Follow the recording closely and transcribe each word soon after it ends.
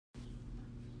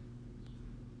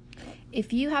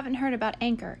If you haven't heard about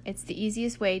Anchor, it's the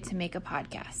easiest way to make a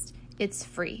podcast. It's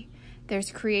free.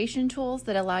 There's creation tools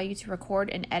that allow you to record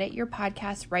and edit your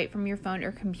podcast right from your phone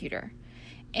or computer.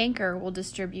 Anchor will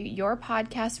distribute your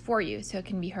podcast for you so it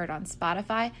can be heard on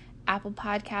Spotify, Apple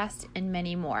Podcasts, and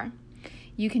many more.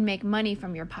 You can make money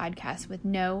from your podcast with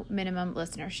no minimum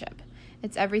listenership.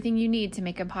 It's everything you need to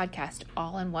make a podcast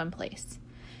all in one place.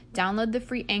 Download the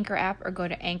free Anchor app or go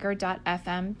to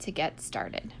anchor.fm to get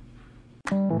started.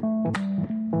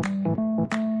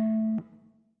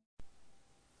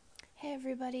 Hey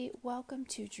everybody, welcome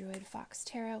to Druid Fox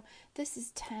Tarot. This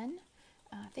is 10.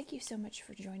 Thank you so much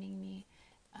for joining me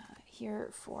here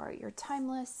for your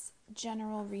timeless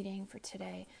general reading for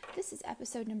today. This is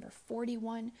episode number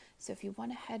 41, so if you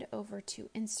want to head over to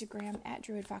Instagram at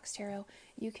Druid Fox Tarot,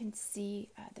 you can see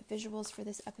the visuals for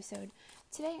this episode.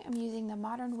 Today I'm using the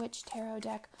Modern Witch Tarot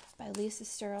deck by Lisa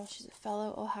Sterle. She's a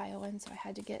fellow Ohioan, so I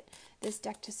had to get this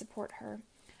deck to support her.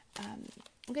 I'm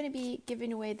going to be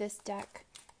giving away this deck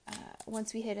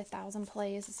once we hit 1,000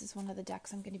 plays. This is one of the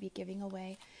decks I'm going to be giving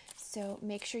away. So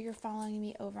make sure you're following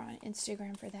me over on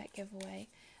Instagram for that giveaway.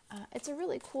 It's a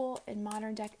really cool and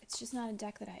modern deck. It's just not a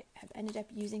deck that I have ended up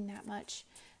using that much.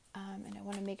 And I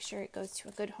want to make sure it goes to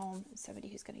a good home, somebody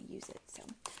who's going to use it. So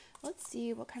let's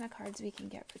see what kind of cards we can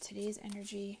get for today's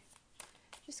energy.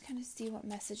 Just kind of see what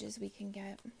messages we can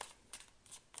get.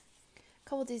 A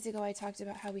couple days ago I talked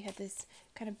about how we had this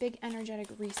kind of big energetic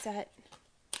reset.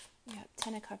 Yeah,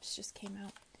 10 of Cups just came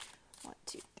out. 1,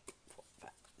 2, 3, 4, 5,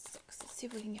 6. Let's see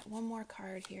if we can get one more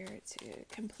card here to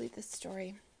complete the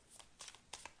story.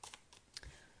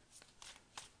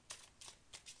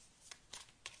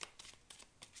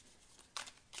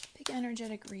 Big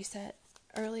energetic reset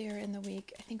earlier in the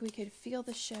week. I think we could feel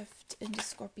the shift into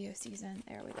Scorpio season.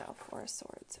 There we go, 4 of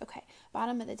Swords. Okay,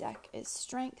 bottom of the deck is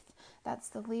Strength. That's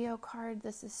the Leo card.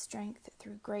 This is strength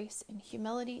through grace and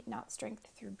humility, not strength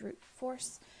through brute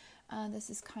force. This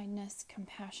is kindness,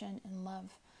 compassion, and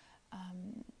love.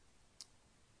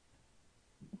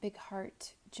 Big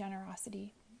heart,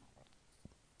 generosity.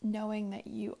 Knowing that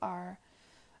you are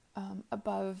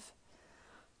above...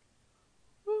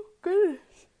 Oh, goodness.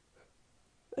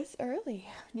 It's early.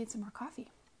 I need some more coffee.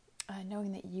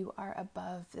 Knowing that you are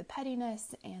above the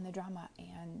pettiness and the drama,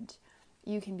 and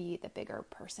you can be the bigger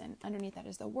person. Underneath that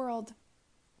is the world.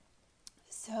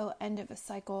 So, end of a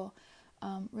cycle.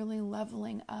 Really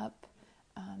leveling up.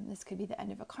 This could be the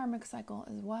end of a karmic cycle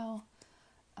as well.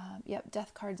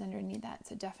 Death card's underneath that,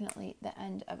 so definitely the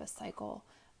end of a cycle.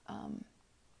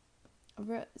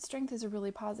 Strength is a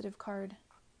really positive card.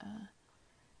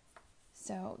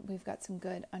 So we've got some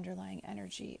good underlying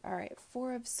energy. All right,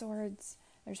 4 of Swords.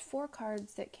 There's 4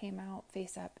 cards that came out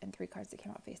face up and 3 cards that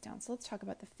came out face down. So let's talk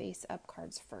about the face up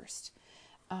cards first.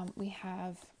 We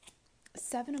have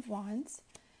 7 of Wands.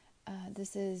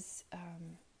 This is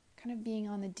kind of being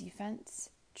on the defense,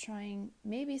 trying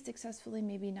maybe successfully,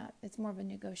 maybe not. It's more of a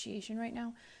negotiation right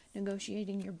now,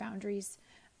 negotiating your boundaries,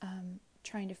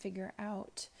 trying to figure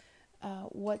out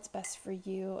what's best for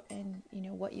you and,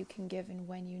 what you can give and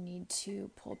when you need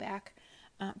to pull back.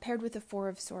 Paired with the 4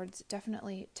 of Swords,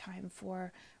 definitely time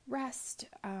for rest,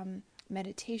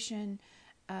 meditation.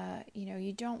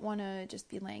 You don't want to just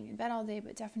be laying in bed all day,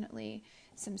 but definitely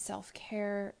some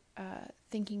self-care,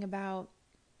 thinking about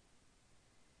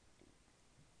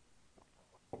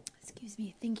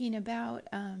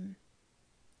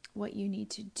what you need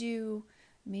to do,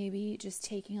 maybe just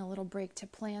taking a little break to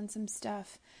plan some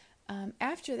stuff.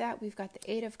 After that, we've got the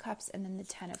 8 of Cups and then the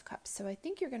 10 of Cups. So I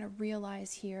think you're going to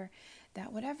realize here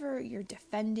that whatever you're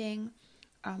defending,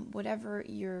 whatever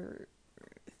you're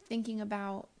thinking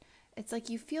about, it's like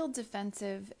you feel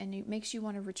defensive and it makes you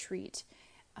want to retreat.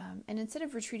 And instead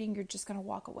of retreating, you're just going to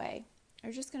walk away.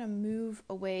 You're just going to move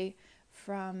away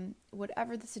from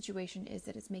whatever the situation is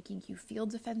that is making you feel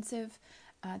defensive,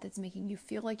 that's making you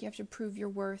feel like you have to prove your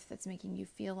worth, that's making you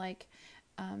feel like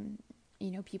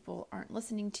people aren't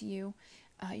listening to you.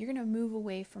 You're going to move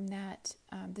away from that.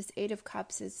 This 8 of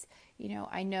Cups is,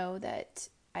 I know that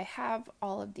I have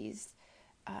all of these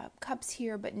cups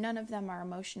here, but none of them are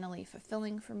emotionally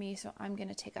fulfilling for me, so I'm going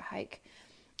to take a hike.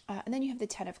 And then you have the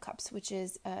 10 of Cups, which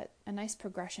is a nice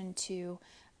progression to,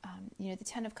 the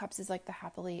 10 of Cups is like the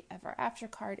happily ever after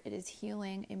card. It is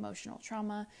healing emotional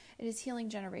trauma. It is healing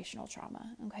generational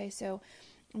trauma. Okay, so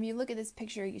when you look at this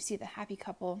picture, you see the happy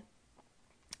couple.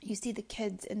 You see the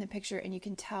kids in the picture, and you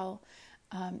can tell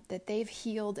that they've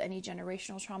healed any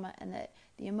generational trauma, and that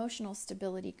the emotional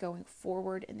stability going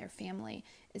forward in their family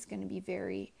is going to be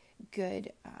very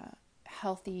good,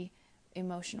 healthy,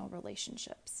 emotional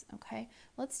relationships. Okay,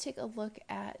 let's take a look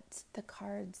at the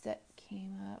cards that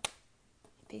came up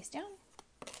face down.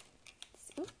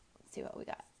 Let's see what we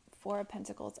got. Four of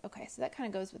Pentacles. Okay, so that kind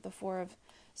of goes with the Four of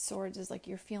Swords, is like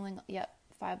you're feeling,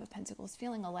 Five of Pentacles,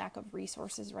 feeling a lack of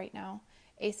resources right now.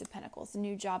 Ace of Pentacles,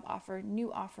 new job offer,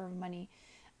 new offer of money,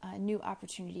 new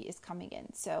opportunity is coming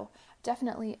in. So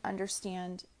definitely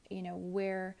understand,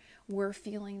 where we're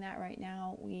feeling that right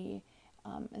now. We,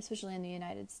 especially in the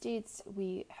United States,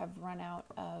 we have run out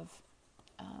of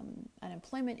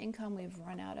unemployment income. We've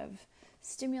run out of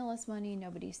stimulus money.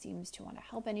 Nobody seems to want to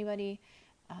help anybody.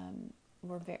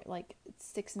 We're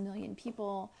 6 million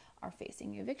people are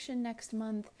facing eviction next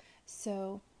month.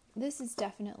 So this is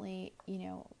definitely,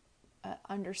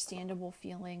 understandable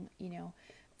feeling,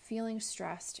 feeling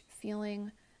stressed,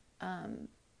 feeling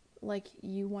like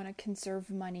you want to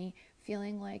conserve money,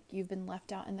 feeling like you've been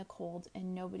left out in the cold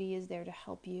and nobody is there to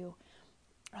help you,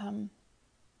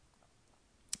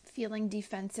 feeling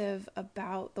defensive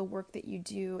about the work that you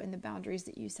do and the boundaries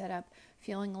that you set up,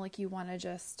 feeling like you want to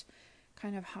just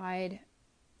kind of hide.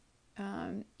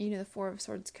 The Four of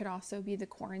Swords could also be the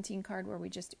quarantine card, where we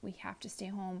have to stay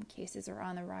home. Cases are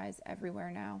on the rise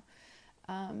everywhere now.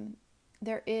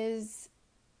 There is,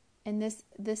 and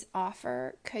this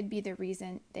offer could be the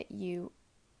reason that you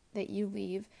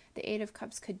leave. The Eight of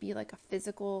Cups could be like a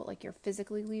physical, like you're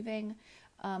physically leaving,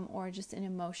 or just an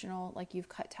emotional, like you've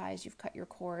cut ties, you've cut your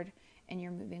cord, and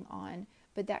you're moving on.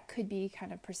 But that could be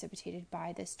kind of precipitated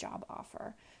by this job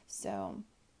offer. So,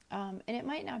 and it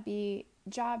might not be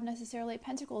job necessarily.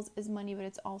 Pentacles is money, but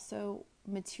it's also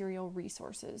material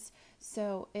resources.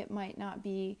 So it might not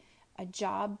be a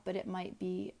job, but it might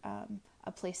be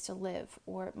a place to live,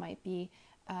 or it might be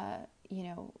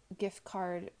gift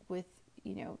card with,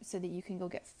 so that you can go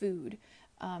get food.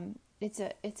 It's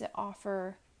an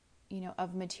offer,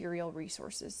 of material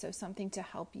resources. So something to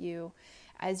help you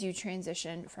as you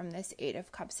transition from this Eight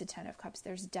of Cups to Ten of Cups.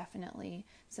 There's definitely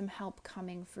some help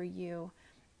coming for you.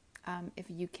 If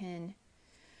you can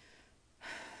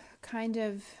kind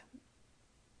of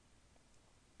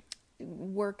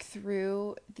work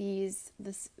through this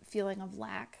feeling of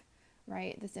lack,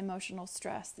 right? This emotional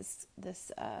stress,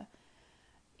 this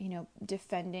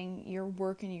defending your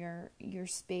work and your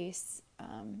space.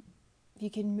 If you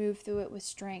can move through it with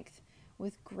strength,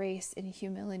 with grace and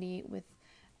humility, with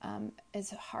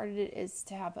as hard as it is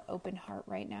to have an open heart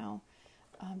right now,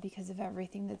 because of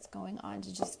everything that's going on,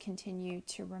 to just continue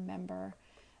to remember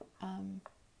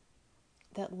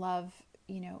that love,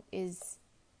 is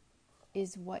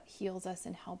what heals us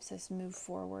and helps us move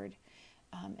forward,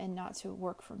 and not to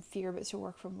work from fear, but to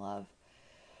work from love.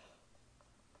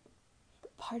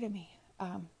 Pardon me.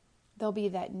 There'll be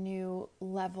that new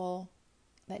leveling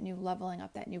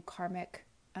up, that new karmic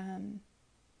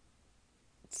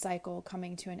cycle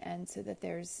coming to an end, so that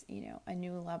there's, a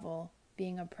new level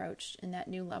being approached, and that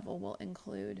new level will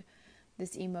include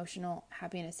this emotional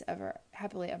happiness,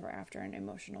 happily ever after, and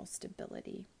emotional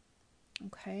stability.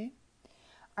 Okay.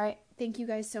 All right. Thank you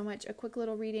guys so much. A quick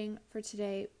little reading for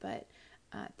today, but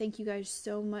thank you guys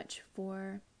so much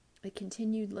for the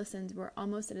continued listens. We're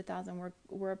almost at 1,000.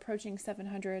 We're approaching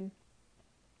 700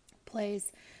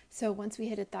 plays. So once we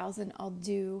hit 1,000, I'll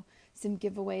do some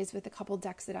giveaways with a couple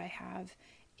decks that I have,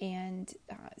 and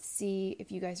see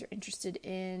if you guys are interested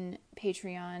in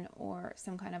Patreon or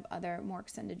some kind of other more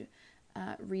extended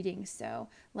reading. So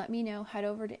let me know. Head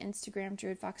over to Instagram,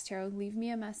 Druid Fox Tarot. Leave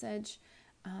me a message,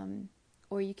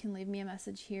 or you can leave me a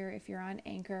message here if you're on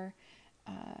Anchor,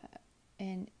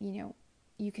 and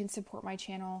you can support my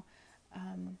channel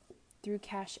through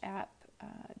Cash App,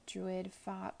 Druid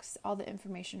Fox. All the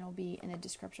information will be in the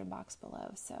description box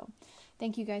below. So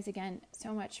thank you guys again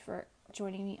so much for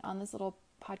joining me on this little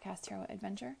podcast tarot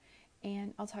adventure,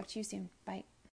 and I'll talk to you soon. Bye.